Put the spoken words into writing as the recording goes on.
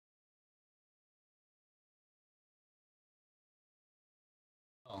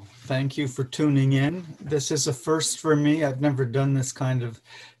Thank you for tuning in. This is a first for me. I've never done this kind of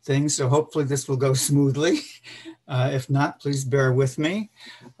thing, so hopefully this will go smoothly. If not, please bear with me.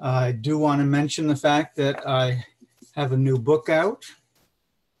 I do want to mention the fact that I have a new book out,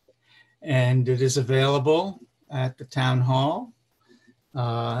 and it is available at the town hall.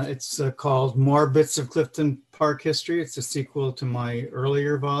 It's called More Bits of Clifton Park History. It's a sequel to my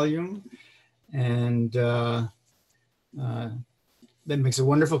earlier volume, and that makes a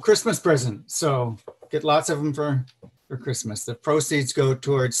wonderful Christmas present. So get lots of them for Christmas. The proceeds go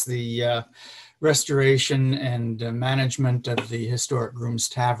towards the restoration and management of the historic Groom's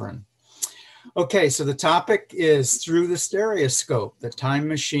Tavern. Okay, so the topic is Through the Stereoscope, the Time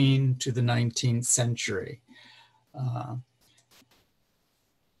Machine to the 19th Century.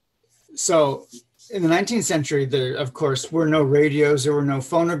 So in the 19th century, there, of course, were no radios, there were no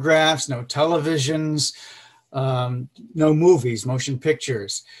phonographs, no televisions, no movies, motion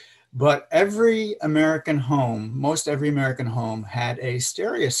pictures. But every American home, most every American home had a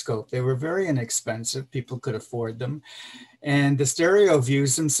stereoscope. They were very inexpensive. People could afford them. And the stereo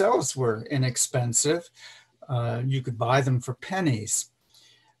views themselves were inexpensive. You could buy them for pennies.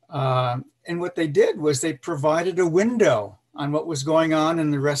 And what they did was they provided a window on what was going on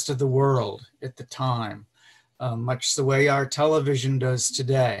in the rest of the world at the time, much the way our television does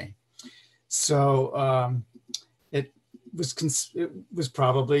today. So it was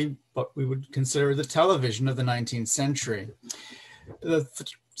probably what we would consider the television of the 19th century. The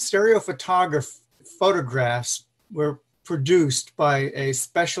stereo photographs were produced by a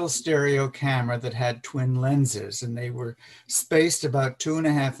special stereo camera that had twin lenses, and they were spaced about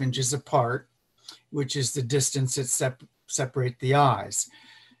 2.5 inches apart, which is the distance that separate the eyes.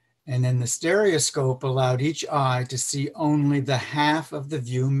 And then the stereoscope allowed each eye to see only the half of the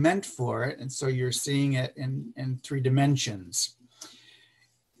view meant for it. And so you're seeing it in 3 dimensions.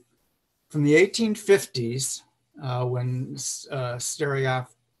 From the 1850s, when stereo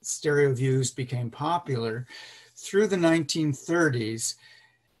views became popular, through the 1930s,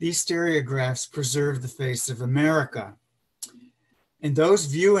 these stereographs preserved the face of America. And those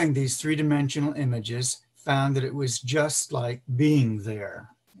viewing these 3-dimensional images found that it was just like being there.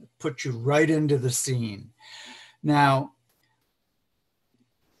 It put you right into the scene. Now,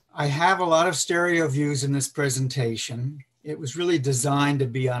 I have a lot of stereo views in this presentation. It was really designed to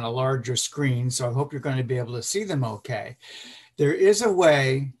be on a larger screen, so I hope you're going to be able to see them okay. There is a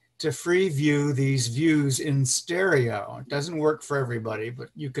way to free view these views in stereo. It doesn't work for everybody, but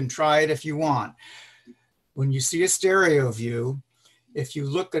you can try it if you want. When you see a stereo view, if you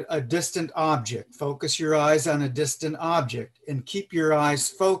look at a distant object, focus your eyes on a distant object and keep your eyes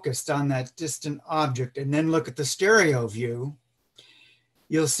focused on that distant object and then look at the stereo view,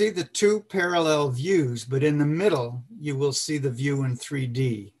 you'll see the 2 parallel views, but in the middle, you will see the view in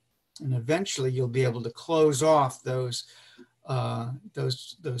 3D. And eventually you'll be able to close off those 2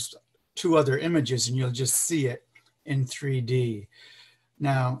 other images and you'll just see it in 3D.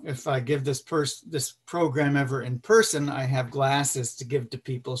 Now, if I give this program ever in person, I have glasses to give to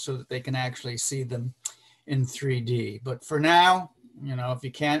people so that they can actually see them in 3D. But for now, you know, if you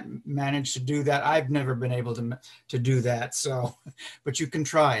can't manage to do that, I've never been able to do that. So, but you can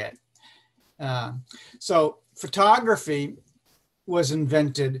try it. So photography was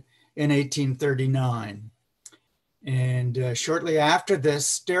invented in 1839. And shortly after this,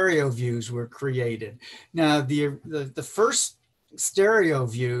 stereo views were created. Now, the first stereo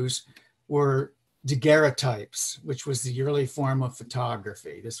views were daguerreotypes, which was the early form of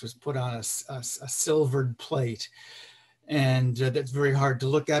photography. This was put on a silvered plate. And that's very hard to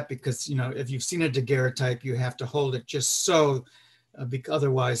look at because, you know, if you've seen a daguerreotype, you have to hold it just so,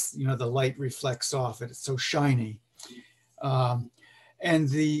 otherwise, you know, the light reflects off it. It's so shiny. And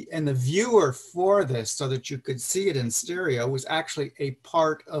the viewer for this, so that you could see it in stereo, was actually a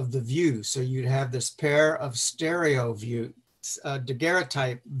part of the view. So you'd have this pair of stereo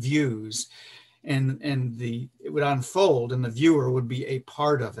daguerreotype views, and it would unfold, and the viewer would be a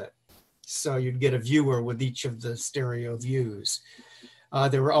part of it. So you'd get a viewer with each of the stereo views.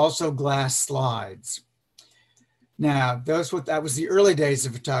 There were also glass slides. Now, that was the early days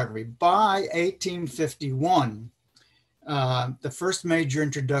of photography. By 1851, the first major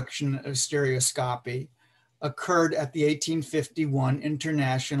introduction of stereoscopy occurred at the 1851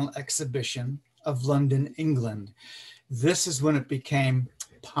 International Exhibition of London, England. This is when it became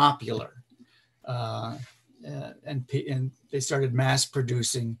popular, and they started mass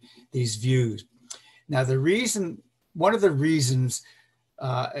producing these views. Now, one of the reasons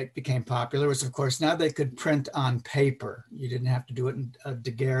it became popular was, of course, now they could print on paper. You didn't have to do it in a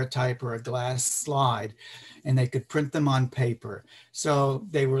daguerreotype or a glass slide, and they could print them on paper. So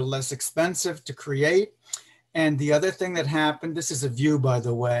they were less expensive to create. And the other thing that happened, this is a view, by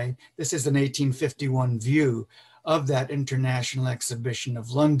the way, this is an 1851 view of that international exhibition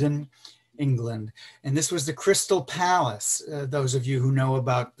of London, England. And this was the Crystal Palace. Those of you who know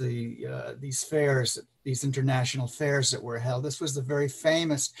about these fairs, these international fairs that were held, this was the very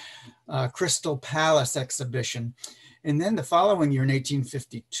famous Crystal Palace exhibition. And then the following year in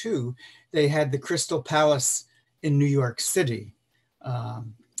 1852, they had the Crystal Palace in New York City.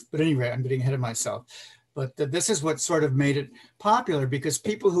 But anyway, I'm getting ahead of myself. But this is what sort of made it popular, because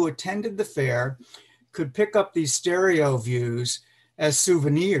people who attended the fair could pick up these stereo views as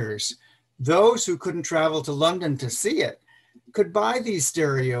souvenirs. Those who couldn't travel to London to see it could buy these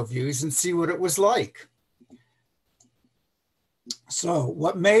stereo views and see what it was like. So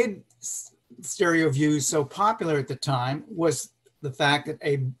what made stereo views so popular at the time was the fact that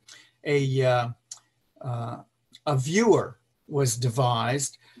a viewer was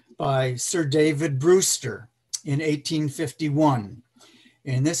devised by Sir David Brewster in 1851.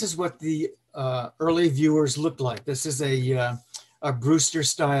 And this is what the early viewers looked like. This is a Brewster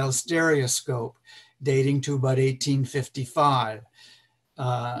style stereoscope dating to about 1855.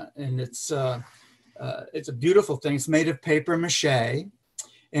 And it's a beautiful thing. It's made of paper mache, and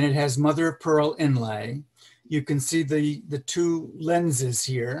it has mother of pearl inlay. You can see the two lenses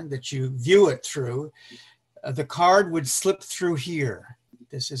here that you view it through. The card would slip through here.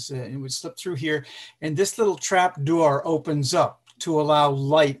 It would slip through here, and this little trap door opens up to allow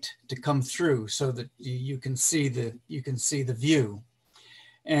light to come through so that you can see the view.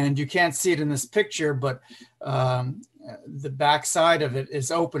 And you can't see it in this picture, but the back side of it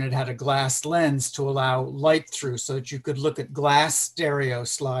is open. It had a glass lens to allow light through so that you could look at glass stereo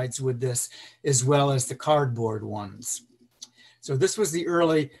slides with this as well as the cardboard ones. So this was the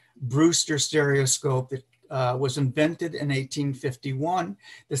early Brewster stereoscope that was invented in 1851,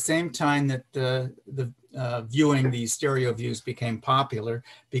 the same time that viewing these stereo views became popular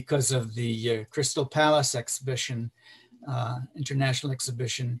because of the Crystal Palace exhibition, international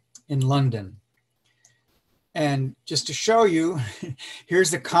exhibition in London. And just to show you,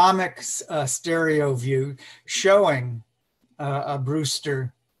 here's the comic stereo view showing a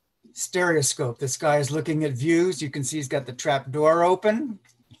Brewster stereoscope. This guy is looking at views. You can see he's got the trap door open.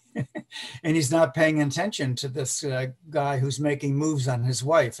 And he's not paying attention to this guy who's making moves on his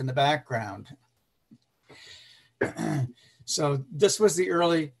wife in the background. So this was the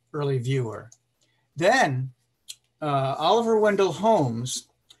early viewer. Then Oliver Wendell Holmes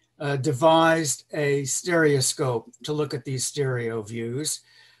devised a stereoscope to look at these stereo views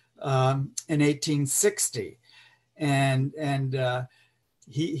in 1860.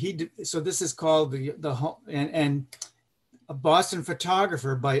 So this is called and a Boston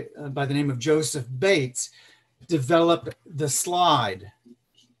photographer by the name of Joseph Bates developed the slide.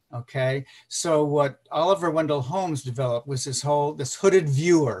 Okay, so what Oliver Wendell Holmes developed was this hooded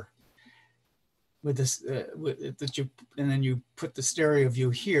viewer with this and then you put the stereo view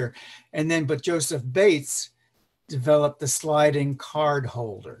here, but Joseph Bates developed the sliding card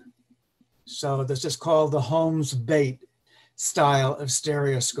holder. So this is called the Holmes-Bates style of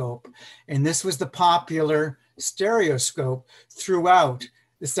stereoscope, and this was the popular stereoscope throughout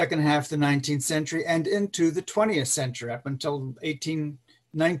the second half of the 19th century and into the 20th century. Up until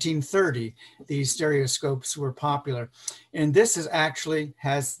 1930, these stereoscopes were popular. And this actually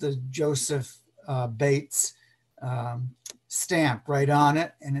has the Joseph Bates stamp right on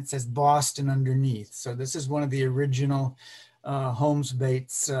it, and it says Boston underneath. So this is one of the original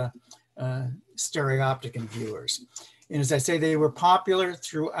Holmes-Bates stereopticon viewers. And as I say, they were popular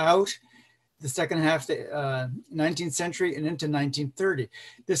throughout the second half of the 19th century and into 1930.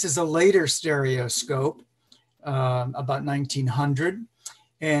 This is a later stereoscope, about 1900,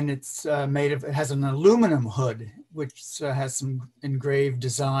 and it's it has an aluminum hood, which has some engraved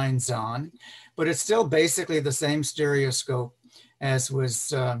designs on, but it's still basically the same stereoscope as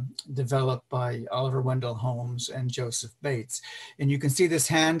was developed by Oliver Wendell Holmes and Joseph Bates. And you can see this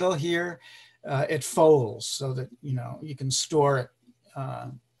handle here, it folds so that, you can store it.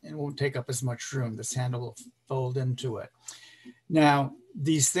 It won't take up as much room. This handle will fold into it. Now,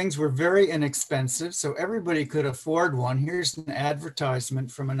 these things were very inexpensive, so everybody could afford one. Here's an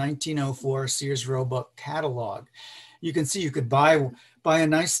advertisement from a 1904 Sears Roebuck catalog. You can see you could buy a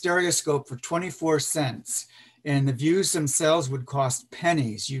nice stereoscope for 24 cents, and the views themselves would cost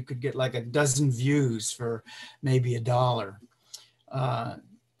pennies. You could get like a dozen views for maybe $1.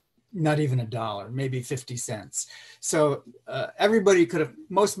 not even $1, maybe 50 cents. So everybody could have,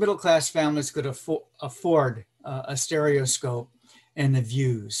 most middle-class families could afford a stereoscope and the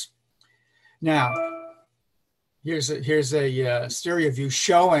views. Now, here's a stereo view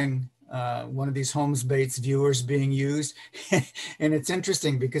showing one of these Holmes Bates viewers being used. And it's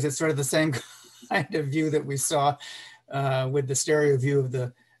interesting because it's sort of the same kind of view that we saw with the stereo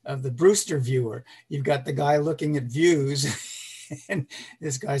view of the Brewster viewer. You've got the guy looking at views and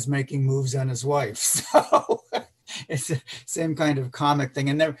this guy's making moves on his wife. So it's the same kind of comic thing.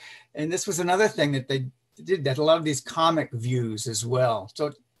 And this was another thing that they did, that a lot of these comic views as well. So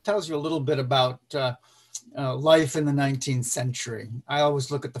it tells you a little bit about life in the 19th century. I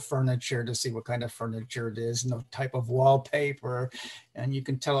always look at the furniture to see what kind of furniture it is and the type of wallpaper. And you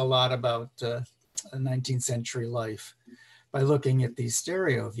can tell a lot about 19th century life by looking at these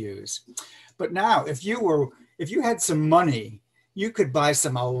stereo views. But now, if you had some money, you could buy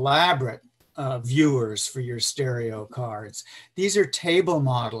some elaborate viewers for your stereo cards. These are table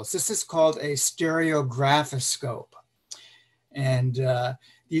models. This is called a stereographoscope. And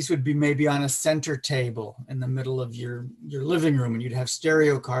these would be maybe on a center table in the middle of your living room, and you'd have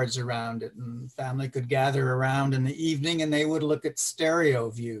stereo cards around it, and family could gather around in the evening and they would look at stereo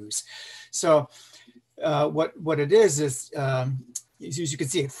views. So what it is as you can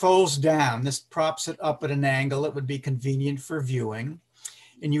see, it folds down. This props it up at an angle. It would be convenient for viewing.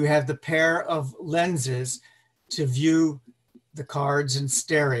 And you have the pair of lenses to view the cards in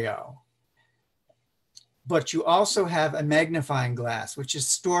stereo. But you also have a magnifying glass, which is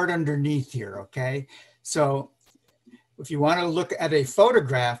stored underneath here, okay? So if you want to look at a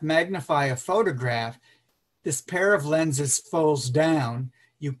photograph, magnify a photograph, this pair of lenses folds down.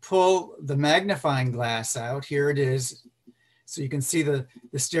 You pull the magnifying glass out. Here it is. So you can see the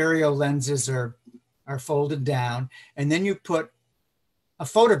stereo lenses are folded down. And then you put a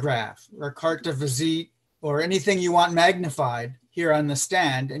photograph or a carte de visite or anything you want magnified here on the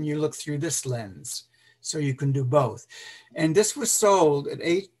stand, and you look through this lens. So you can do both. And this was sold at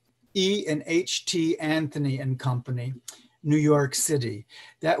E and H.T. Anthony and Company, New York City.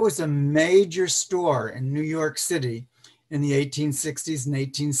 That was a major store in New York City in the 1860s and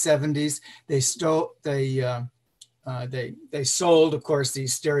 1870s. They sold, of course,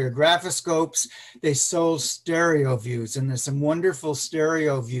 these stereographoscopes. They sold stereo views, and there's some wonderful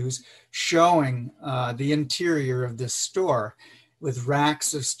stereo views showing the interior of this store with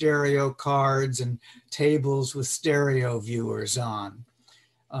racks of stereo cards and tables with stereo viewers on.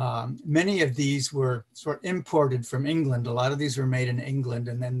 Many of these were sort of imported from England. A lot of these were made in England,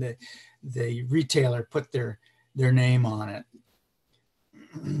 and then the retailer put their name on it.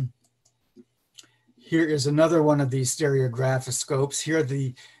 Here is another one of these stereographoscopes. Here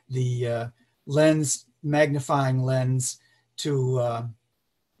the lens, magnifying lens to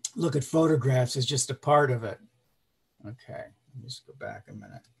look at photographs is just a part of it. Okay, let me just go back a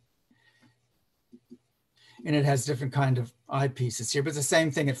minute. And it has different kind of eyepieces here, but it's the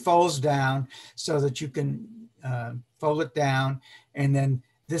same thing. It folds down so that you can fold it down, and then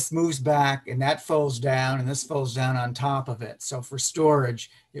this moves back and that folds down and this folds down on top of it. So for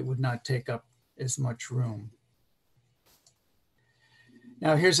storage, it would not take up as much room.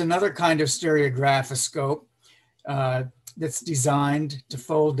 Now here's another kind of stereographoscope that's designed to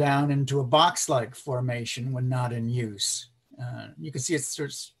fold down into a box-like formation when not in use. You can see it's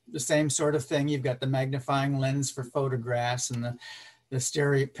sort of the same sort of thing. You've got the magnifying lens for photographs and the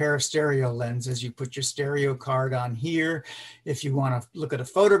pair of stereo lenses. You put your stereo card on here. If you want to look at a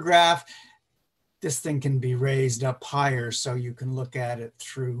photograph, this thing can be raised up higher so you can look at it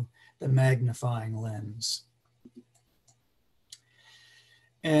through the magnifying lens.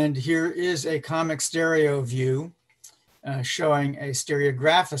 And here is a comic stereo view showing a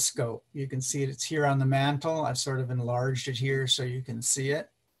stereographoscope. You can see it's here on the mantle. I've sort of enlarged it here so you can see it.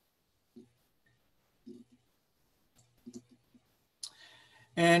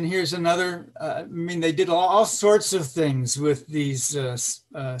 And here's another, I mean, they did all sorts of things with these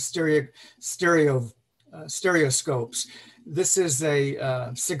stereoscopes. This is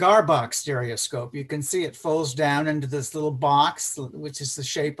a cigar box stereoscope. You can see it folds down into this little box, which is the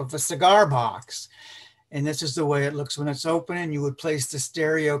shape of a cigar box. And this is the way it looks when it's open, and you would place the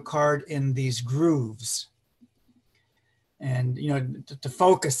stereo card in these grooves. And, you know, to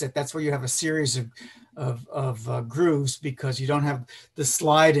focus it, that's where you have a series of grooves, because you don't have the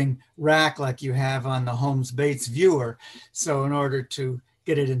sliding rack like you have on the Holmes Bates viewer. So in order to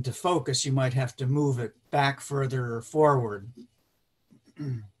get it into focus, you might have to move it back further or forward.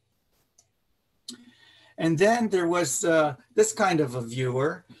 And then there was this kind of a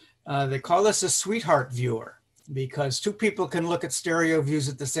viewer. They call this a sweetheart viewer. because two people can look at stereo views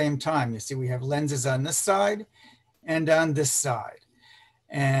at the same time. You see, we have lenses on this side and on this side.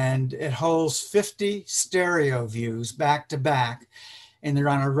 And it holds 50 stereo views back to back, and they're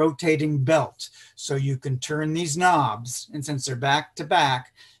on a rotating belt. So you can turn these knobs, and since they're back to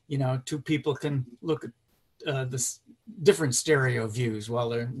back, you know, two people can look at this different stereo views while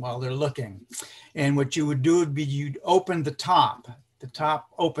they're looking. And what you would do would be you'd open the top. The top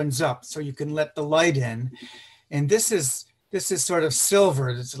opens up so you can let the light in. And this is sort of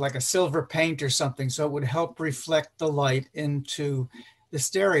silver. It's like a silver paint or something. So it would help reflect the light into the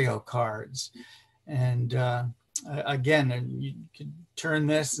stereo cards. And again, you could turn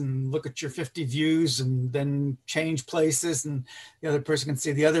this and look at your 50 views and then change places, and the other person can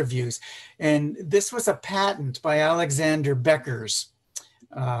see the other views. And this was a patent by Alexander Beckers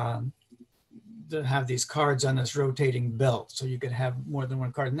to have these cards on this rotating belt, so you could have more than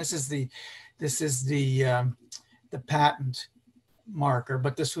one card. And this is the patent marker,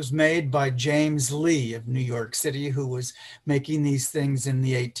 but this was made by James Lee of New York City, who was making these things in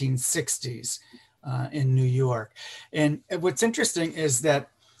the 1860s in New York. And what's interesting is that,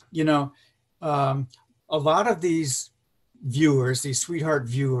 you know, a lot of these viewers, these sweetheart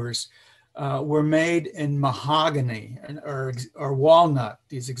viewers, were made in mahogany or walnut,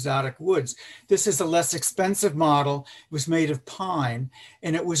 these exotic woods. This is a less expensive model. It was made of pine,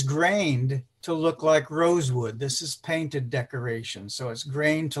 and it was grained to look like rosewood. This is painted decoration, so it's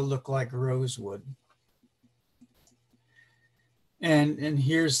grained to look like rosewood. And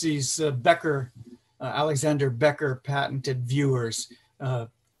here's these Alexander Becker patented viewers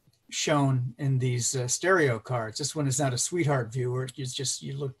shown in these stereo cards. This one is not a sweetheart viewer.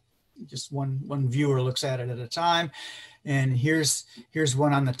 Just one viewer looks at it at a time. And here's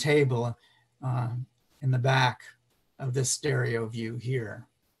one on the table in the back of this stereo view here.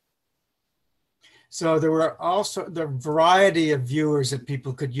 So there were also the variety of viewers that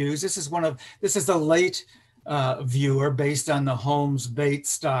people could use. This is a late viewer based on the Holmes-Bates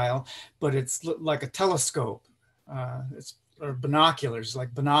style, but it's like a telescope. Or binoculars,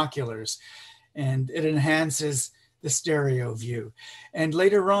 like binoculars, and it enhances the stereo view. And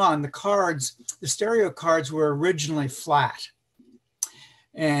later on, the stereo cards were originally flat,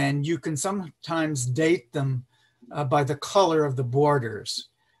 and you can sometimes date them by the color of the borders.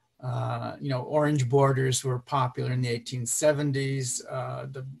 You know, orange borders were popular in the 1870s.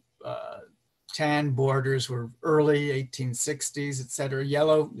 The tan borders were early 1860s, et cetera.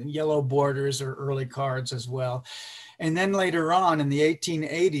 Yellow borders are early cards as well. And then later on in the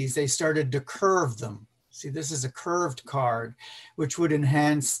 1880s, they started to curve them. See, this is a curved card, which would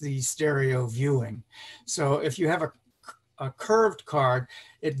enhance the stereo viewing. So if you have a curved card,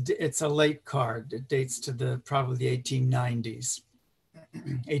 it's a late card. It dates to probably the 1890s.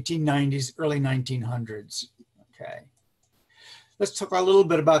 1890s, early 1900s. Okay. Let's talk a little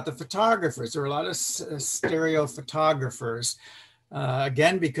bit about the photographers. There were a lot of stereo photographers,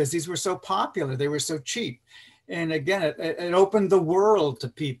 again, because these were so popular. They were so cheap. And again, it opened the world to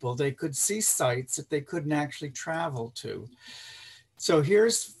people. They could see sites that they couldn't actually travel to. So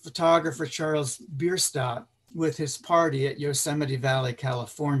here's photographer Charles Bierstadt with his party at Yosemite Valley,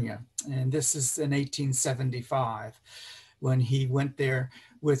 California. And this is in 1875, when he went there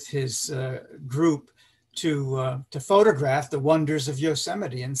with his group to photograph the wonders of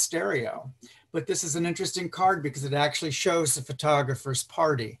Yosemite in stereo. But this is an interesting card because it actually shows the photographer's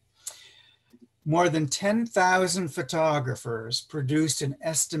party. More than 10,000 photographers produced an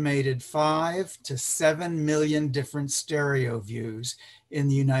estimated 5 to 7 million different stereo views in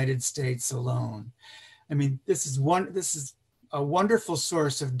the United States alone. I mean, this is a wonderful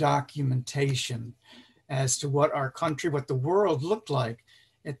source of documentation as to what our country, what the world looked like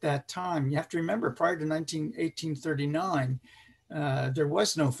at that time. You have to remember, prior to 1839, there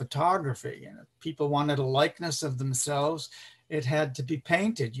was no photography. You know, people wanted a likeness of themselves. It had to be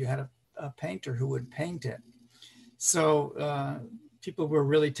painted. You had a painter who would paint it. So people were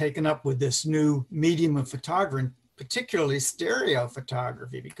really taken up with this new medium of photography, and particularly stereo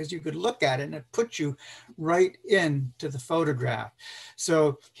photography, because you could look at it and it put you right into the photograph.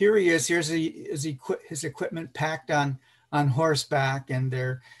 So here he is. Here's his equipment packed on horseback, and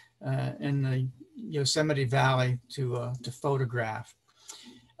they're in the Yosemite Valley to photograph.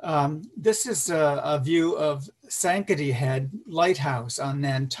 This is a view of Sankaty Head Lighthouse on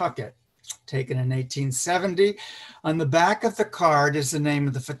Nantucket, taken in 1870. On the back of the card is the name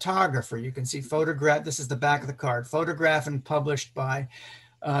of the photographer. You can see photograph. This is the back of the card. Photographed and published by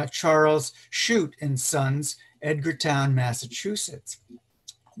Charles Shute and Sons, Edgartown, Massachusetts.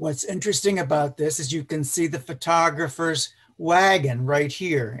 What's interesting about this is you can see the photographer's wagon right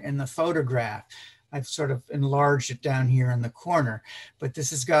here in the photograph. I've sort of enlarged it down here in the corner, but this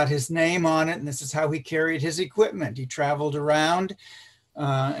has got his name on it, and this is how he carried his equipment. He traveled around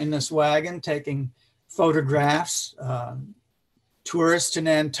in this wagon taking photographs. Tourists to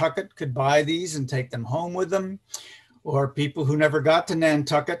Nantucket could buy these and take them home with them, or people who never got to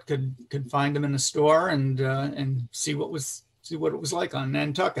Nantucket could find them in a store and see what it was like on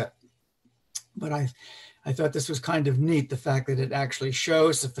Nantucket. But I thought this was kind of neat, the fact that it actually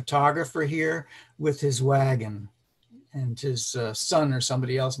shows the photographer here with his wagon, and his son or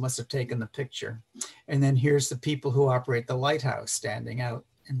somebody else must have taken the picture. And then here's the people who operate the lighthouse standing out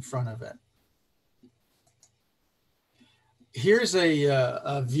in front of it. Here's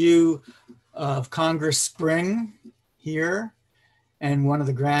a view of Congress Spring here, and one of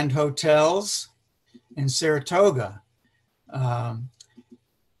the Grand Hotels in Saratoga. I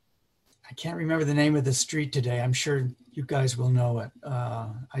can't remember the name of the street today. I'm sure you guys will know it.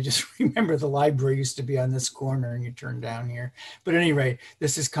 I just remember the library used to be on this corner and you turn down here. But anyway,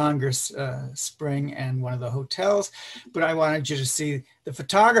 this is Congress Spring and one of the hotels. But I wanted you to see the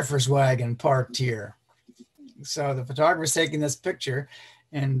photographer's wagon parked here. So the photographer's taking this picture,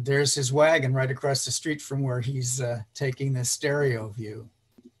 and there's his wagon right across the street from where he's taking this stereo view.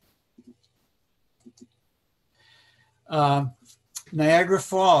 Niagara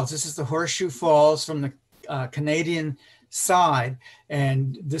Falls, this is the Horseshoe Falls from the Canadian side,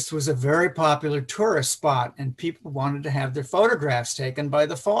 and this was a very popular tourist spot, and people wanted to have their photographs taken by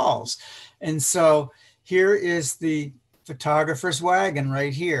the falls. And so here is the photographer's wagon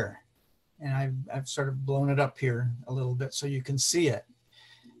right here. And I've sort of blown it up here a little bit so you can see it.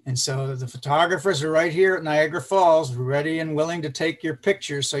 And so the photographers are right here at Niagara Falls, ready and willing to take your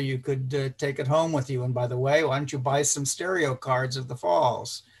picture so you could take it home with you. And by the way, why don't you buy some stereo cards of the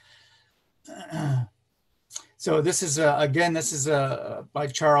falls? So this is, again, this is by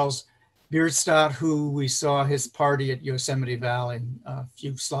Charles Bierstadt, who we saw his party at Yosemite Valley a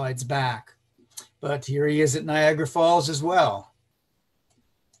few slides back. But here he is at Niagara Falls as well.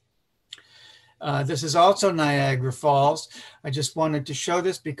 This is also Niagara Falls. I just wanted to show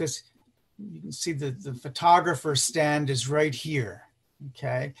this because you can see the photographer stand is right here.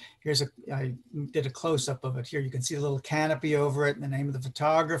 Okay, I did a close-up of it here. You can see a little canopy over it and the name of the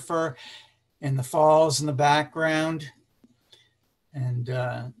photographer and the falls in the background.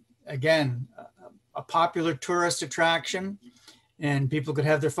 And again, a popular tourist attraction, and people could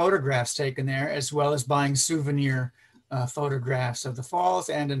have their photographs taken there as well as buying souvenir photographs of the falls.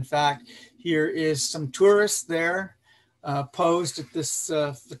 And in fact, here is some tourists there posed at this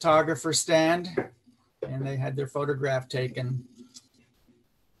photographer stand, and they had their photograph taken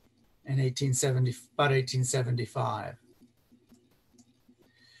in about 1875.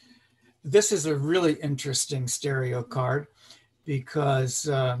 This is a really interesting stereo card because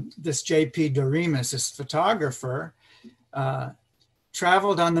this J.P. Doremus, this photographer,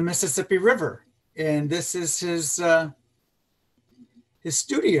 traveled on the Mississippi River, and this is his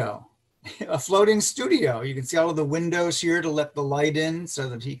studio, a floating studio. You can see all of the windows here to let the light in so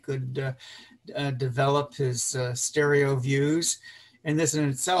that he could develop his stereo views. And this in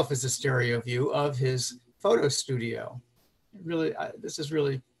itself is a stereo view of his photo studio. Really, this is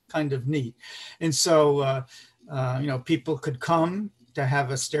really kind of neat. And so, you know, people could come to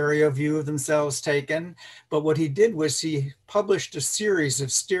have a stereo view of themselves taken. But what he did was he published a series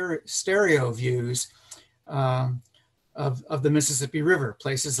of stereo views of the Mississippi River,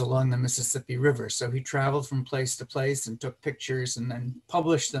 places along the Mississippi River. So he traveled from place to place and took pictures and then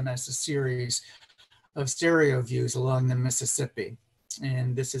published them as a series of stereo views along the Mississippi.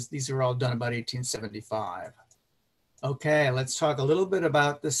 And these are all done about 1875. Okay, let's talk a little bit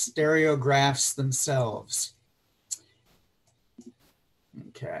about the stereographs themselves.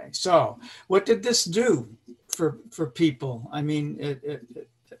 Okay, so what did this do for people? I mean, it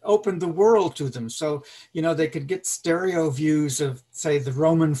opened the world to them. So, you know, they could get stereo views of, say, the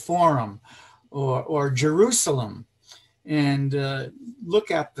Roman Forum or Jerusalem and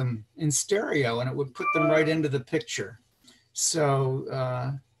look at them in stereo, and it would put them right into the picture.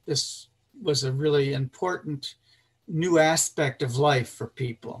 So this was a really important new aspect of life for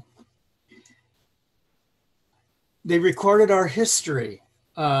people. They recorded our history.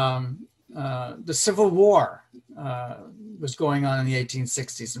 The Civil War was going on in the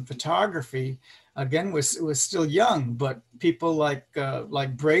 1860s, and photography, again, was still young, but people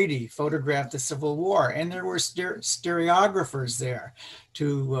like Brady photographed the Civil War, and there were stereographers there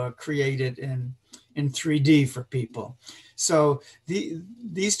to create it in 3D for people. So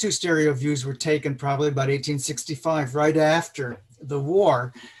these two stereo views were taken probably about 1865, right after the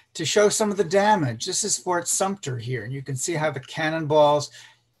war, to show some of the damage. This is Fort Sumter here, and you can see how the cannonballs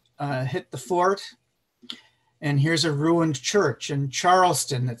hit the fort And here's a ruined church in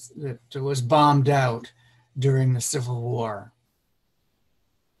Charleston that was bombed out during the Civil War.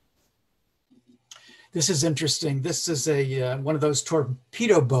 This is interesting. This is one of those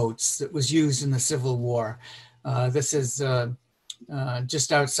torpedo boats that was used in the Civil War. This is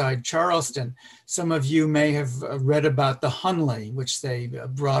just outside Charleston. Some of you may have read about the Hunley, which they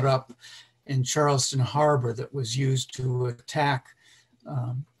brought up in Charleston Harbor, that was used to attack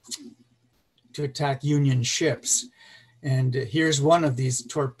Union ships. And here's one of these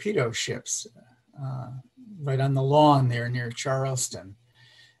torpedo ships right on the lawn there near Charleston.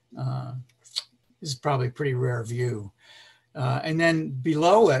 This is probably a pretty rare view. And then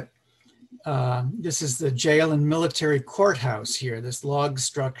below it, this is the jail and military courthouse here, this log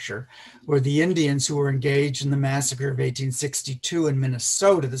structure, where the Indians who were engaged in the massacre of 1862 in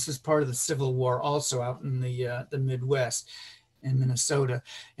Minnesota, this was part of the Civil War also out in the Midwest in Minnesota,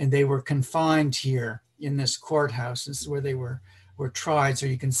 and they were confined here in this courthouse. This is where they were tried. So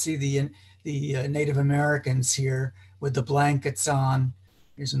you can see the Native Americans here with the blankets on.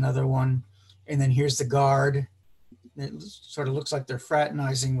 Here's another one. And then here's the guard. It sort of looks like they're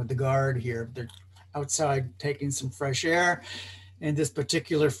fraternizing with the guard here. They're outside taking some fresh air. And this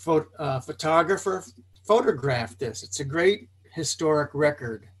particular photographer photographed this. It's a great historic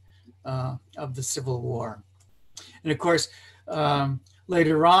record of the Civil War. And of course,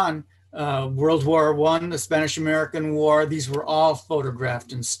 later on, World War I, the Spanish-American War, these were all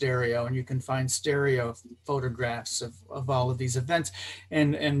photographed in stereo, and you can find stereo photographs of all of these events.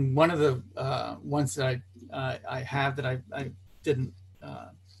 And one of the ones that I have that I didn't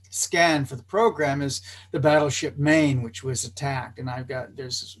scan for the program is the battleship Maine, which was attacked. And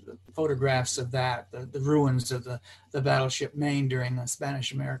there's photographs of that, the ruins of the battleship Maine during the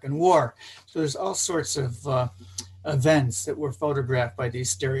Spanish-American War. So there's all sorts of events that were photographed by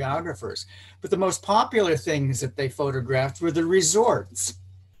these stereographers. But the most popular things that they photographed were the resorts,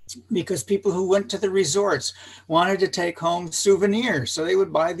 because people who went to the resorts wanted to take home souvenirs. So they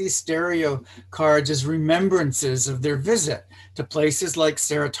would buy these stereo cards as remembrances of their visit to places like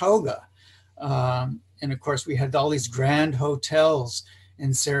Saratoga. And of course, we had all these grand hotels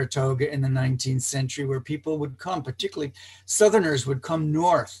in Saratoga in the 19th century where people would come, particularly Southerners would come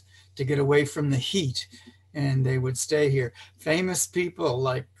north to get away from the heat, and they would stay here. Famous people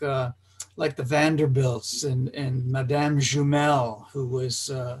like the Vanderbilts and Madame Jumel, who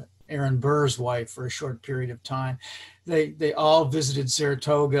was Aaron Burr's wife for a short period of time. They all visited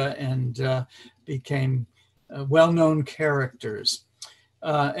Saratoga and became well-known characters.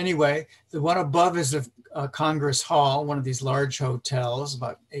 Anyway, the one above is a Congress Hall, one of these large hotels,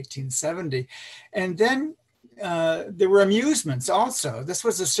 about 1870. And then there were amusements also. This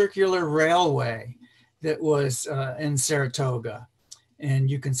was a circular railway that was in Saratoga. And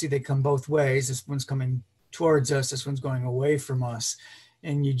you can see they come both ways. This one's coming towards us, this one's going away from us.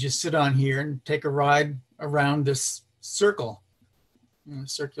 And you just sit on here and take a ride around this circle,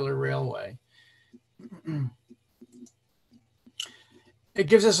 circular railway. It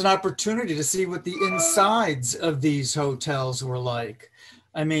gives us an opportunity to see what the insides of these hotels were like.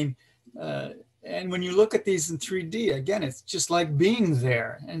 I mean, and when you look at these in 3D, again, it's just like being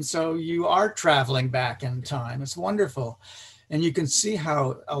there. And so you are traveling back in time. It's wonderful. And you can see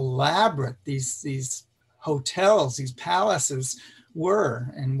how elaborate these hotels, these palaces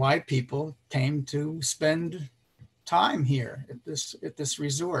were, and why people came to spend time here at this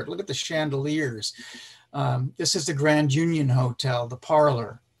resort. Look at the chandeliers. This is the Grand Union Hotel, the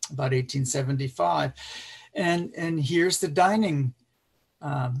parlor, about 1875. And here's the dining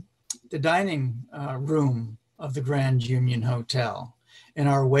room of the Grand Union Hotel. And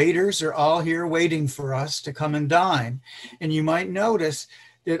our waiters are all here waiting for us to come and dine. And you might notice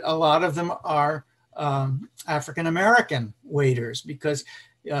that a lot of them are African-American waiters, because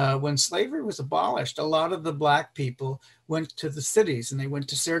when slavery was abolished, a lot of the Black people went to the cities, and they went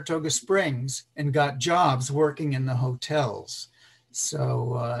to Saratoga Springs and got jobs working in the hotels.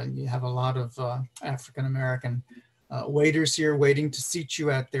 So you have a lot of African-American waiters here waiting to seat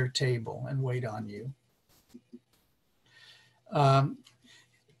you at their table and wait on you.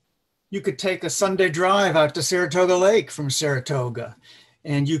 You could take a Sunday drive out to Saratoga Lake from Saratoga,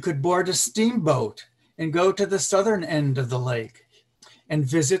 and you could board a steamboat and go to the southern end of the lake and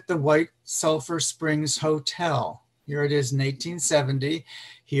visit the White Sulphur Springs Hotel. Here it is in 1870.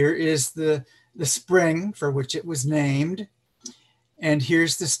 Here is the spring for which it was named. And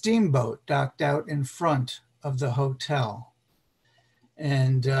here's the steamboat docked out in front of the hotel.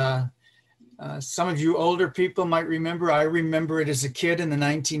 And some of you older people might remember, I remember it as a kid in the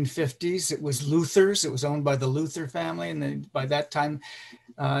 1950s. It was Luther's. It was owned by the Luther family. And then by that time,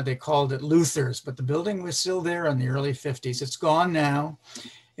 They called it Luther's, but the building was still there in the early 50s. It's gone now.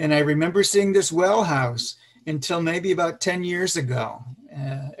 And I remember seeing this well house until maybe about 10 years ago.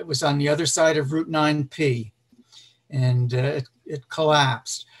 It was on the other side of Route 9P, and it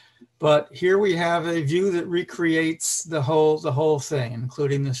collapsed. But here we have a view that recreates the whole thing,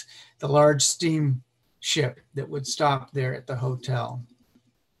 including the large steamship that would stop there at the hotel.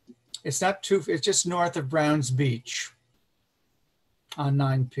 It's just north of Browns Beach on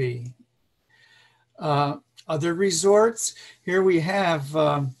 9P. Other resorts, here we have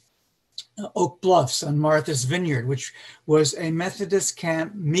Oak Bluffs on Martha's Vineyard, which was a Methodist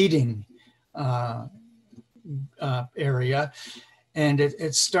camp meeting area. And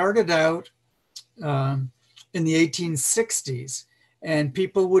it started out in the 1860s, and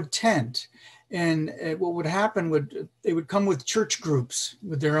people would tent. And what would happen they would come with church groups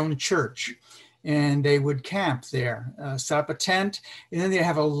with their own church, and they would camp there, set up a tent, and then they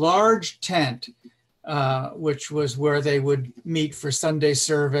have a large tent, which was where they would meet for Sunday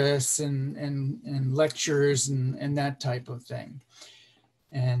service and lectures and that type of thing.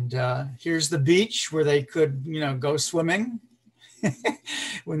 And here's the beach where they could, go swimming.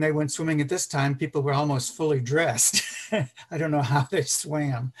 When they went swimming at this time, people were almost fully dressed. I don't know how they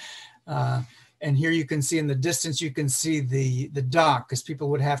swam. And here you can see in the distance, you can see the dock, because people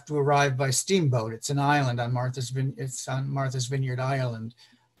would have to arrive by steamboat. It's an island on Martha's Vineyard Island.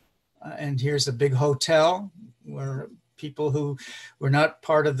 And here's a big hotel where people who were not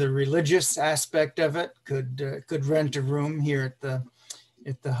part of the religious aspect of it could rent a room here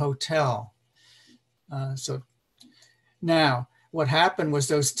at the hotel. So now what happened was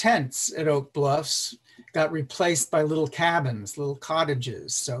those tents at Oak Bluffs got replaced by little cabins, little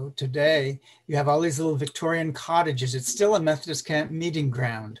cottages. So today you have all these little Victorian cottages. It's still a Methodist camp meeting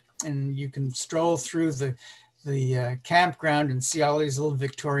ground, and you can stroll through the campground and see all these little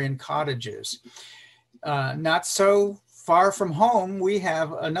Victorian cottages. Not so far from home, we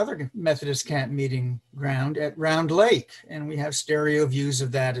have another Methodist camp meeting ground at Round Lake, and we have stereo views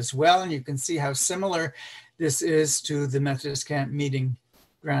of that as well. And you can see how similar this is to the Methodist camp meeting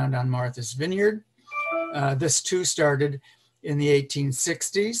ground on Martha's Vineyard. This too started in the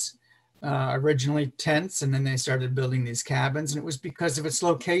 1860s, originally tents, and then they started building these cabins. And it was because of its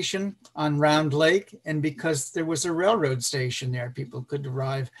location on Round Lake, and because there was a railroad station there. People could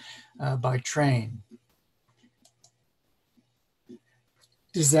arrive by train.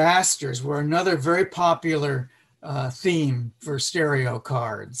 Disasters were another very popular theme for stereo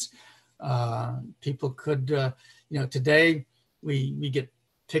cards. People could, today we get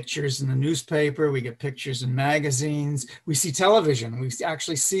pictures in the newspaper, we get pictures in magazines, we see television, we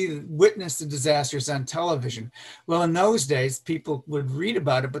actually witness the disasters on television. Well, in those days, people would read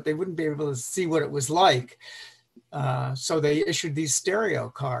about it, but they wouldn't be able to see what it was like. So they issued these stereo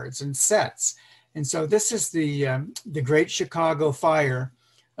cards and sets. And so this is the Great Chicago Fire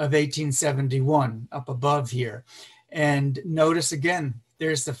of 1871 up above here. And notice again,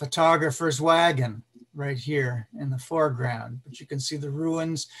 there's the photographer's wagon right here in the foreground, but you can see the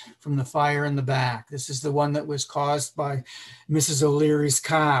ruins from the fire in the back. This is the one that was caused by Mrs. O'Leary's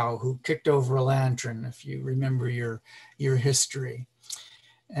cow, who kicked over a lantern, if you remember your history.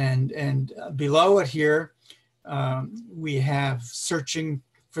 And below it here, we have searching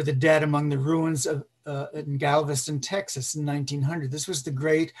for the dead among the ruins of in Galveston, Texas in 1900. This was the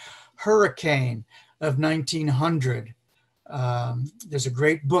great hurricane of 1900. There's a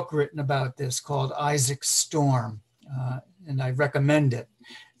great book written about this called Isaac's Storm, and I recommend it.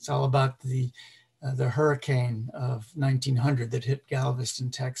 It's all about the hurricane of 1900 that hit Galveston,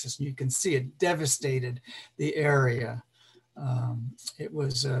 Texas. And you can see it devastated the area. It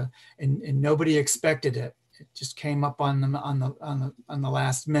was, and nobody expected it. It just came up on them on the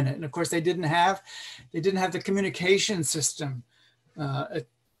last minute. And of course, they didn't have the communication system that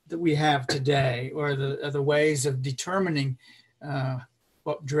we have today, or the ways of determining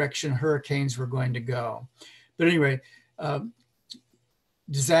what direction hurricanes were going to go. But anyway,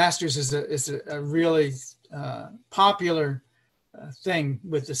 disasters is a really popular thing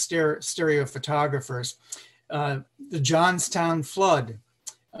with the stereo photographers. The Johnstown flood,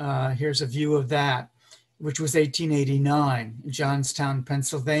 here's a view of that, which was 1889. In Johnstown,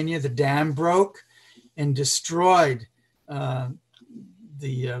 Pennsylvania, the dam broke and destroyed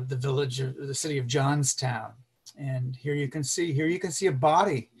the village of the city of Johnstown. And here you can see a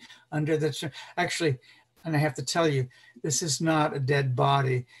body under the, actually, and I have to tell you, this is not a dead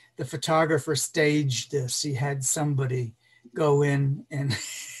body. The photographer staged this. He had somebody go in and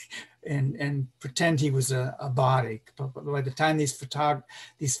and pretend he was a body. But by the time these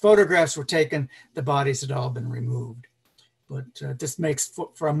photographs were taken, the bodies had all been removed. but this makes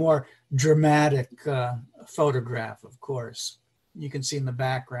for a more dramatic photograph, of course. You can see in the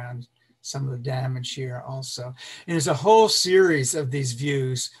background some of the damage here also. And there's a whole series of these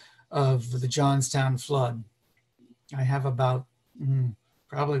views of the Johnstown flood. I have about,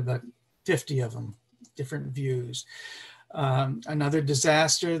 probably about 50 of them, different views. Another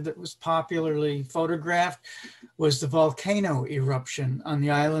disaster that was popularly photographed was the volcano eruption on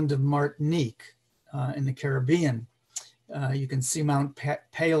the island of Martinique in the Caribbean. You can see Mount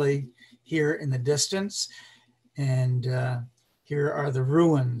Paley here in the distance, and here are the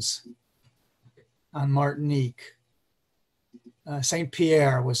ruins on Martinique. St.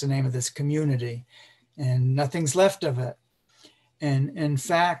 Pierre was the name of this community, and nothing's left of it. And in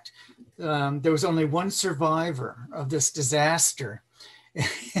fact, there was only one survivor of this disaster,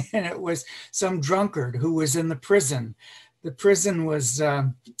 and it was some drunkard who was in the prison. The prison was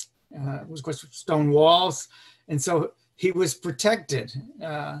stone walls, and so he was protected,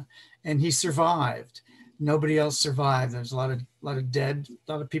 and he survived. Nobody else survived. There was a lot of dead.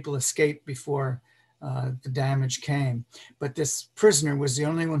 A lot of people escaped before the damage came. But this prisoner was the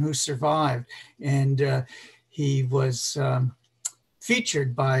only one who survived, and he was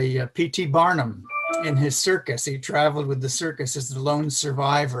featured by P.T. Barnum in his circus. He traveled with the circus as the lone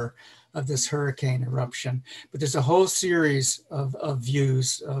survivor of this hurricane eruption. But there's a whole series of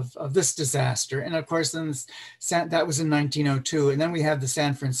views of this disaster. And of course, then that was in 1902. And then we have the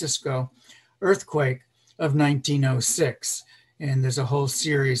San Francisco earthquake of 1906. And there's a whole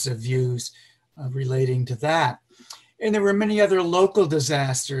series of views relating to that. And there were many other local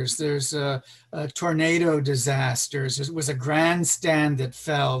disasters. There's tornado disasters. There was a grandstand that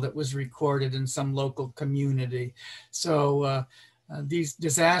fell that was recorded in some local community. So these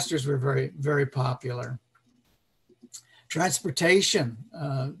disasters were very, very popular. Transportation,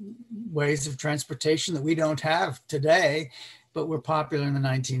 ways of transportation that we don't have today, but were popular in the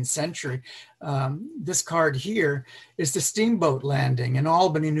 19th century. This card here is the steamboat landing in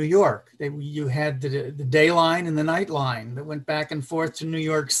Albany, New York. You had the day line and the night line that went back and forth to New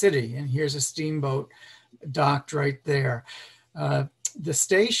York City. And here's a steamboat docked right there. The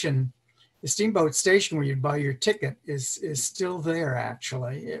steamboat station where you'd buy your ticket is still there,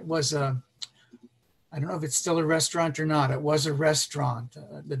 actually. It was I don't know if it's still a restaurant or not. It was a restaurant,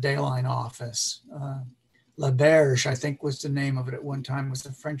 the Dayline office. La Berge, I think was the name of it at one time, was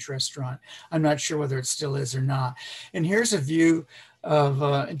a French restaurant. I'm not sure whether it still is or not. And here's a view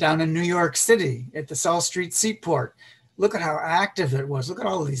of down in New York City at the South Street Seaport. Look at how active it was. Look at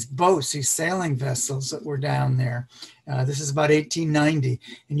all of these boats, these sailing vessels that were down there. This is about 1890,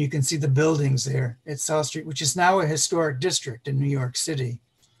 and you can see the buildings there at South Street, which is now a historic district in New York City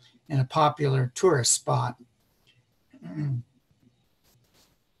and a popular tourist spot.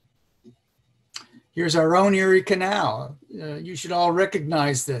 Here's our own Erie Canal. You should all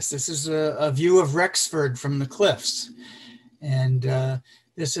recognize this. This is a view of Rexford from the cliffs. And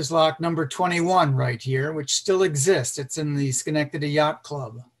this is lock number 21 right here, which still exists. It's in the Schenectady Yacht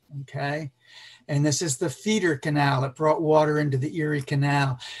Club, okay? And this is the feeder canal that brought water into the Erie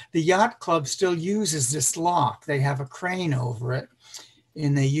Canal. The Yacht Club still uses this lock. They have a crane over it,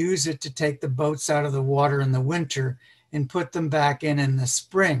 and they use it to take the boats out of the water in the winter and put them back in the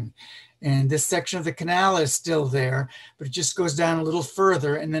spring. And this section of the canal is still there, but it just goes down a little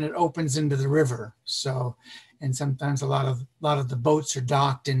further and then it opens into the river. So, and sometimes a lot of the boats are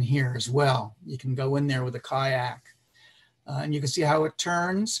docked in here as well. You can go in there with a kayak and you can see how it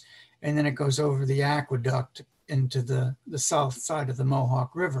turns, and then it goes over the aqueduct into the south side of the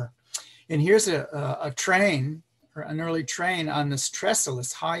Mohawk River. And here's a train, or an early train on this trestle,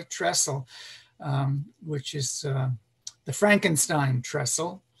 this high trestle, which is the Frankenstein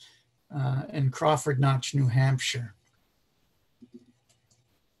trestle. In Crawford Notch, New Hampshire.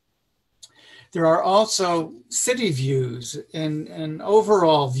 There are also city views and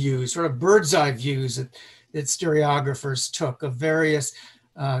overall views, sort of bird's eye views that stereographers took of various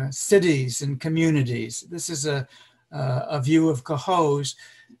cities and communities. This is a view of Cohoes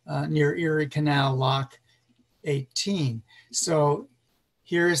near Erie Canal, Lock 18. So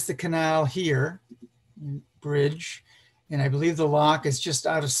here is the canal here, bridge. And I believe the lock is just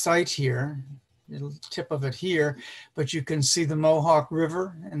out of sight here, little tip of it here, but you can see the Mohawk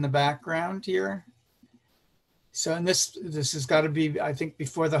River in the background here. So, and this has got to be, I think,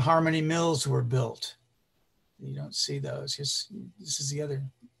 before the Harmony Mills were built. You don't see those. This is the other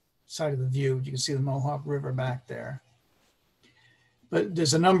side of the view. You can see the Mohawk River back there. But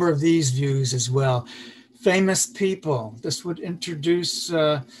there's a number of these views as well. Famous people. This would introduce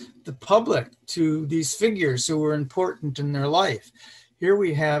the public to these figures who were important in their life. Here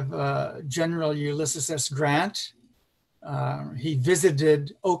we have General Ulysses S. Grant He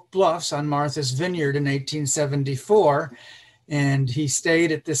visited Oak Bluffs on Martha's Vineyard in 1874, and he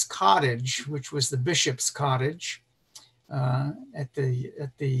stayed at this cottage, which was the bishop's cottage, at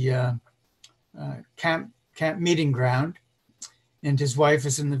the camp meeting ground. And his wife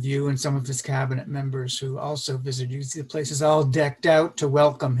is in the view, and some of his cabinet members who also visited. You see the place is all decked out to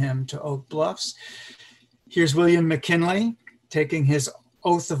welcome him to Oak Bluffs. Here's William McKinley taking his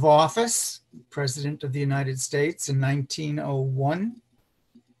oath of office, President of the United States, in 1901.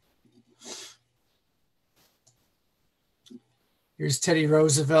 Here's Teddy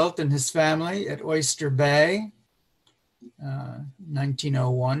Roosevelt and his family at Oyster Bay,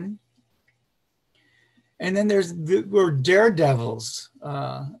 1901. And then were daredevils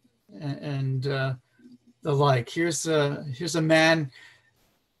and the like. Here's a man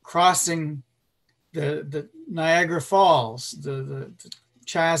crossing the Niagara Falls, the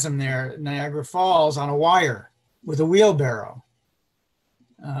chasm there, Niagara Falls, on a wire with a wheelbarrow.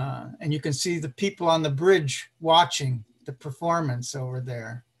 And you can see the people on the bridge watching the performance over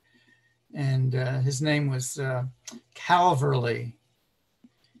there. And his name was Calverley,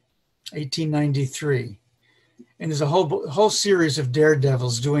 1893. And there's a whole series of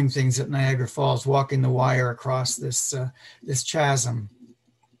daredevils doing things at Niagara Falls, walking the wire across this chasm.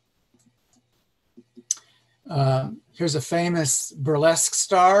 Here's a famous burlesque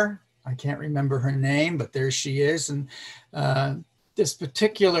star. I can't remember her name, but there she is. And this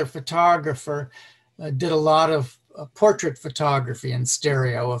particular photographer did a lot of portrait photography in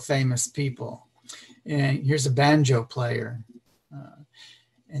stereo of famous people. And here's a banjo player.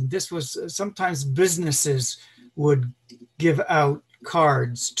 And this was sometimes businesses would give out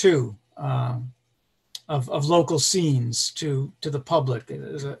cards too of local scenes to the public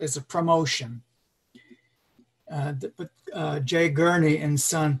as a promotion. But J. Gurney and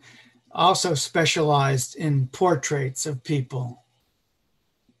Son also specialized in portraits of people.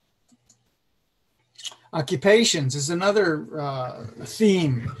 Occupations is another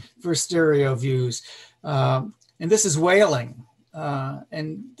theme for stereo views. And this is whaling.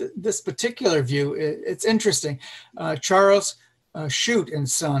 And this particular view, it's interesting. Charles Shute and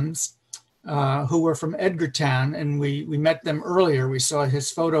Sons, who were from Edgartown, and we met them earlier. We saw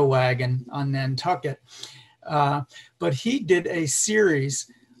his photo wagon on Nantucket. But he did a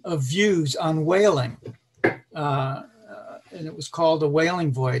series of views on whaling. And it was called A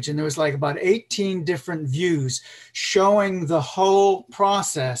Whaling Voyage. And there was like about 18 different views showing the whole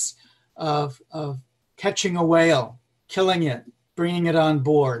process of catching a whale, killing it, bringing it on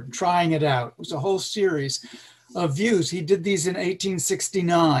board, trying it out. It was a whole series of views. He did these in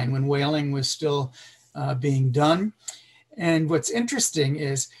 1869 when whaling was still being done. And what's interesting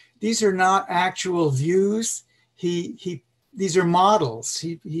is these are not actual views. These are models.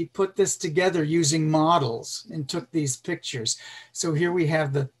 He put this together using models and took these pictures. So here we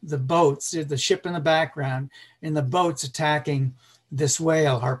have the boats, the ship in the background, and the boats attacking this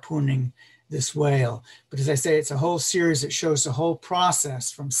whale, harpooning this whale. But as I say, it's a whole series that shows the whole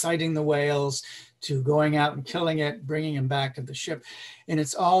process from sighting the whales to going out and killing it, bringing them back to the ship. And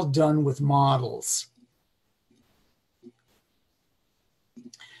it's all done with models.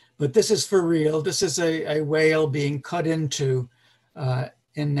 But this is for real. This is a whale being cut into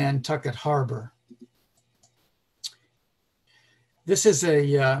in Nantucket Harbor. This is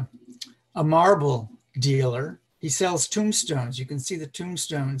a marble dealer. He sells tombstones. You can see the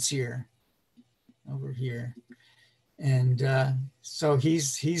tombstones here, over here. And so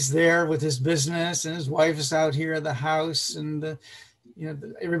he's there with his business, and his wife is out here at the house, and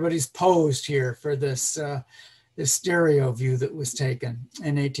everybody's posed here for this this stereo view that was taken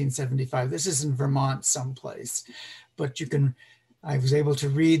in 1875. This is in Vermont someplace, but I was able to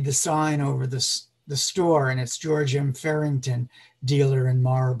read the sign over the store, and it's George M. Farrington, dealer in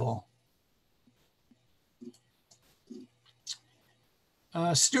marble.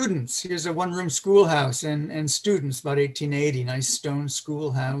 Students, here's a one-room schoolhouse and students, about 1880, nice stone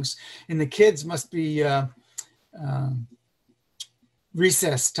schoolhouse. And the kids must be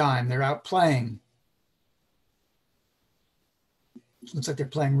recess time, they're out playing. Looks like they're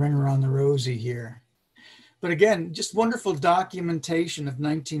playing Ring Around the Rosie here. But again, just wonderful documentation of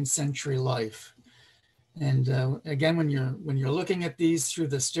 19th century life. And again, when you're looking at these through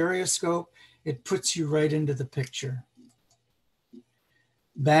the stereoscope, it puts you right into the picture.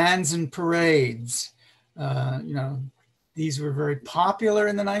 Bands and parades, these were very popular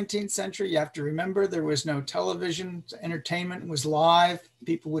in the 19th century. You have to remember there was no television, entertainment was live.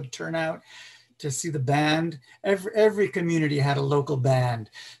 People would turn out to see the band. Every community had a local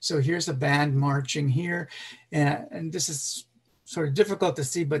band. So here's a band marching here. And this is sort of difficult to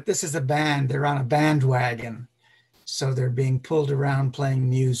see, but this is a band. They're on a bandwagon. So they're being pulled around playing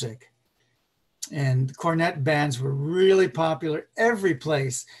music. And cornet bands were really popular every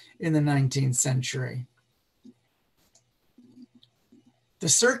place in the 19th century. The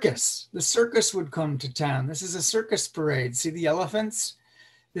circus would come to town. This is a circus parade. See the elephants?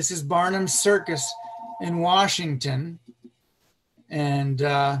 This is Barnum's Circus in Washington. And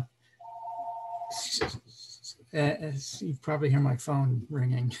you probably hear my phone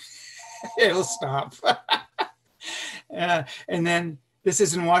ringing. It'll stop. And then this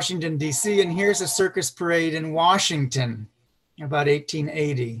is in Washington, D.C., and here's a circus parade in Washington, about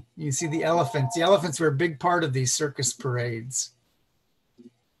 1880. You see the elephants. The elephants were a big part of these circus parades.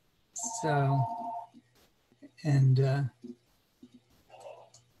 So, and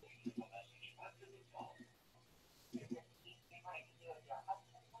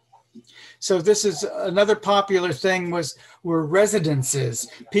so this is another popular thing were residences.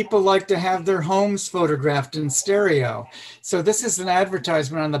 People like to have their homes photographed in stereo. So this is an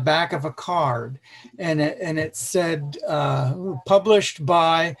advertisement on the back of a card, and it said published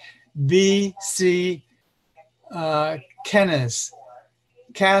by B.C. Kennes,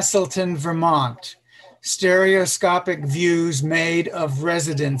 Castleton, Vermont. Stereoscopic views made of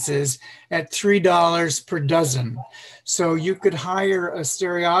residences at $3 per dozen. So you could hire a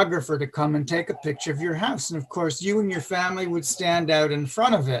stereographer to come and take a picture of your house. And of course, you and your family would stand out in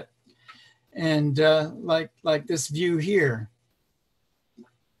front of it. And like this view here.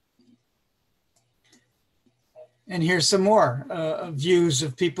 And here's some more views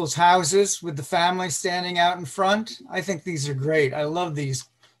of people's houses with the family standing out in front. I think these are great. I love these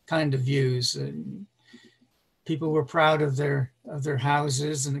kind of views. People were proud of their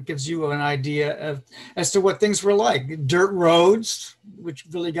houses, and it gives you an idea as to what things were like. Dirt roads, which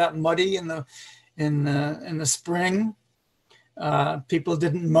really got muddy in the spring. People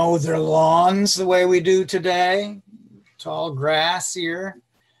didn't mow their lawns the way we do today. Tall grass here,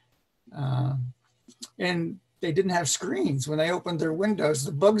 and they didn't have screens. When they opened their windows,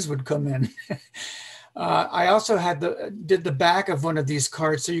 the bugs would come in. I also did the back of one of these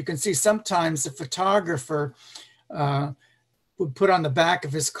cards, so you can see sometimes the photographer would put on the back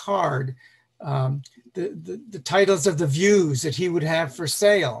of his card the titles of the views that he would have for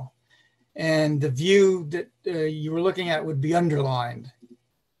sale, and the view that you were looking at would be underlined.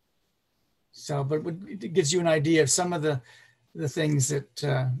 So, but it gives you an idea of some of the things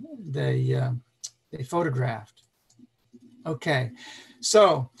that they photographed. Okay,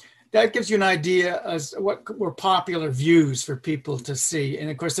 so that gives you an idea as what were popular views for people to see. And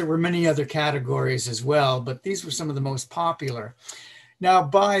of course, there were many other categories as well, but these were some of the most popular. Now,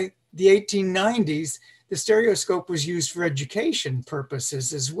 by the 1890s, the stereoscope was used for education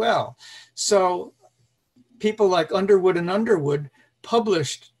purposes as well. So people like Underwood and Underwood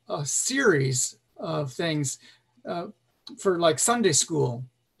published a series of things for like Sunday school,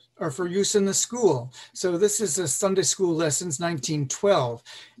 or for use in the school. So this is a Sunday school lessons, 1912.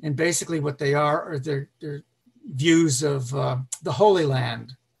 And basically what they are their views of the Holy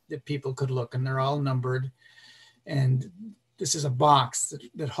Land that people could look, and they're all numbered. And this is a box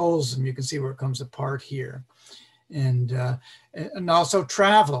that holds them. You can see where it comes apart here. And also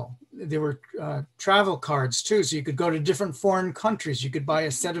travel. There were travel cards too. So you could go to different foreign countries. You could buy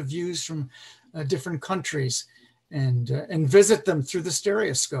a set of views from different countries and visit them through the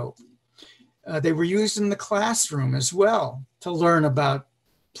stereoscope. They were used in the classroom as well to learn about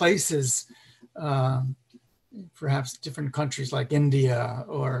places, perhaps different countries like India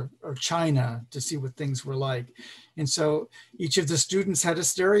or China, to see what things were like. And so each of the students had a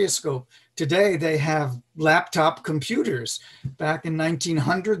stereoscope. Today they have laptop computers. Back in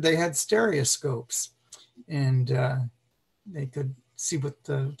 1900, they had stereoscopes, and they could see what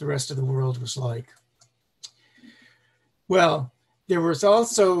the rest of the world was like. Well, there was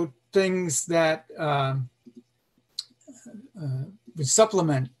also things that would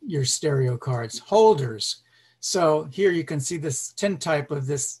supplement your stereo cards, holders. So here you can see this tintype of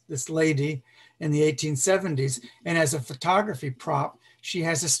this lady in the 1870s. And as a photography prop, she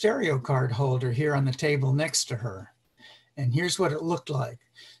has a stereo card holder here on the table next to her. And here's what it looked like.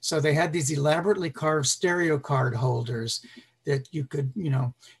 So they had these elaborately carved stereo card holders that you could,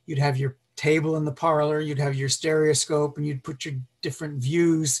 you'd have your table in the parlor, you'd have your stereoscope, and you'd put your different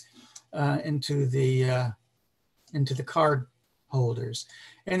views into the card holders.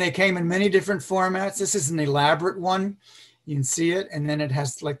 And they came in many different formats. This is an elaborate one. You can see it, and then it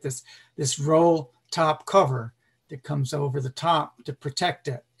has like this roll top cover that comes over the top to protect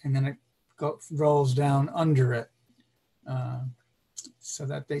it, and then it rolls down under it. So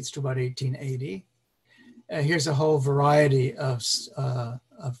that dates to about 1880. Here's a whole variety of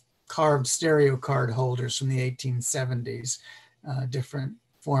carved stereo card holders from the 1870s, different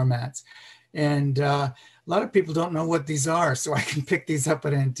formats. And a lot of people don't know what these are, so I can pick these up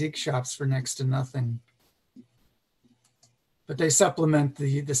at antique shops for next to nothing. But they supplement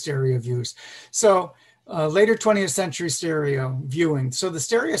the stereo views. So later 20th century stereo viewing. So the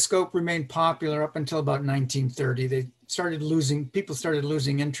stereoscope remained popular up until about 1930. People started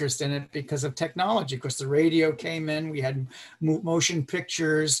losing interest in it because of technology. Of course, the radio came in, we had motion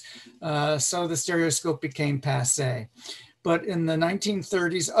pictures, so the stereoscope became passé. But in the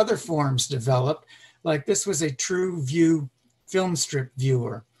 1930s, other forms developed, like this was a true view film strip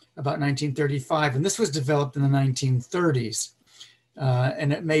viewer about 1935, and this was developed in the 1930s.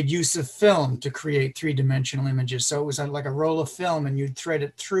 And it made use of film to create three-dimensional images. So it was like a roll of film, and you'd thread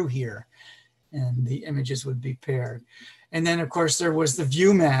it through here, and the images would be paired. And then, of course, there was the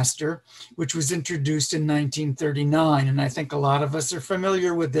ViewMaster, which was introduced in 1939. And I think a lot of us are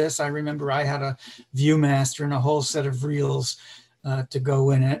familiar with this. I remember I had a ViewMaster and a whole set of reels to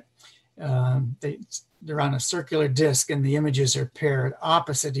go in it. They're on a circular disc, and the images are paired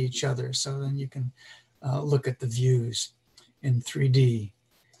opposite each other. So then you can look at the views in 3D.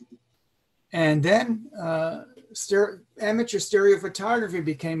 And then amateur stereo photography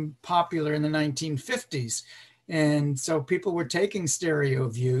became popular in the 1950s. And so people were taking stereo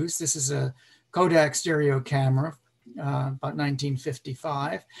views. This is a Kodak stereo camera, about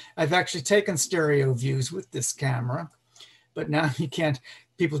 1955. I've actually taken stereo views with this camera, but now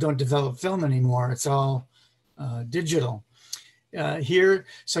people don't develop film anymore. It's all digital. Here,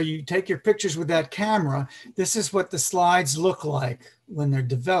 so you take your pictures with that camera. This is what the slides look like when they're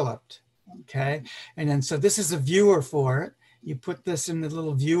developed, okay? And then, so this is a viewer for it. You put this in the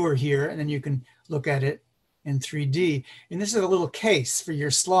little viewer here, and then you can look at it in 3D. And this is a little case for your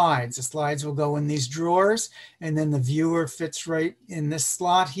slides. The slides will go in these drawers, and then the viewer fits right in this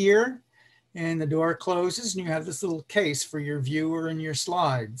slot here, and the door closes, and you have this little case for your viewer and your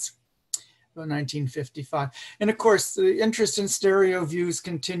slides. 1955. And of course, the interest in stereo views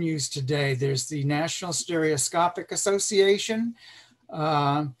continues today. There's the National Stereoscopic Association,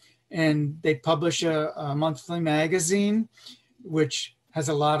 and they publish a monthly magazine, which has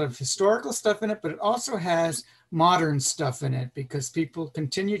a lot of historical stuff in it, but it also has modern stuff in it because people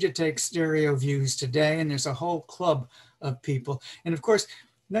continue to take stereo views today, and there's a whole club of people. And of course,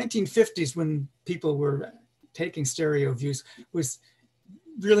 1950s, when people were taking stereo views, was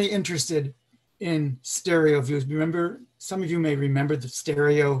really interested in stereo views. Remember, some of you may remember the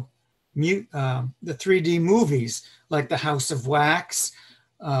the 3D movies like The House of Wax,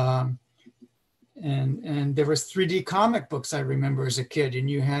 and there was 3D comic books I remember as a kid, and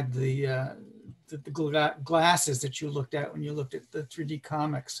you had the glasses that you looked at when you looked at the 3D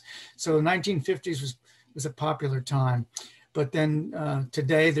comics. So the 1950s was a popular time. But then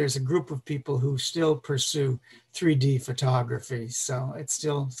today there's a group of people who still pursue 3D photography. So it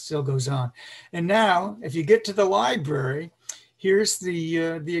still goes on. And now, if you get to the library, here's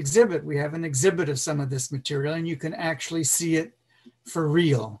the exhibit. We have an exhibit of some of this material, and you can actually see it for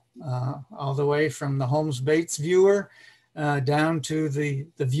real, all the way from the Holmes Bates viewer down to the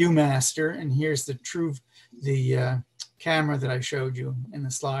ViewMaster. And here's the camera that I showed you in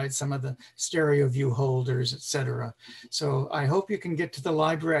the slides, some of the stereo view holders, etc. So I hope you can get to the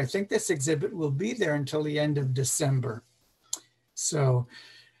library. I think this exhibit will be there until the end of December. So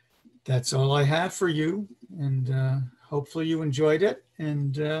that's all I have for you, and hopefully you enjoyed it,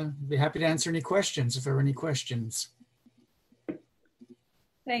 and be happy to answer any questions if there are any questions.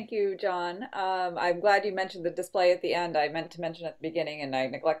 Thank you, John. I'm glad you mentioned the display at the end. I meant to mention at the beginning and I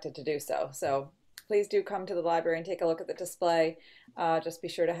neglected to do so. So please do come to the library and take a look at the display. Just be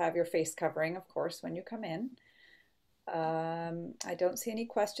sure to have your face covering, of course, when you come in. I don't see any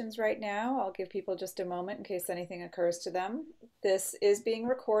questions right now. I'll give people just a moment in case anything occurs to them. This is being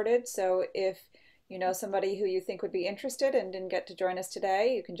recorded, so if you know somebody who you think would be interested and didn't get to join us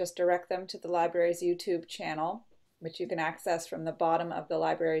today, you can just direct them to the library's YouTube channel, which you can access from the bottom of the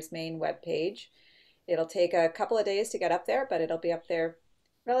library's main webpage. It'll take a couple of days to get up there, but it'll be up there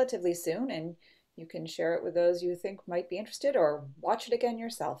relatively soon, and you can share it with those you think might be interested or watch it again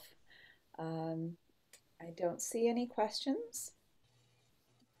yourself. I don't see any questions.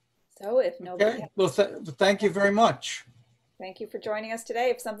 So if nobody... Okay, well, thank you very much. Thank you for joining us today.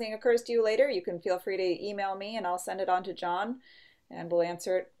 If something occurs to you later, you can feel free to email me and I'll send it on to John, and we'll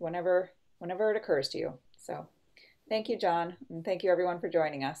answer it whenever it occurs to you. So thank you, John, and thank you everyone for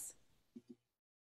joining us.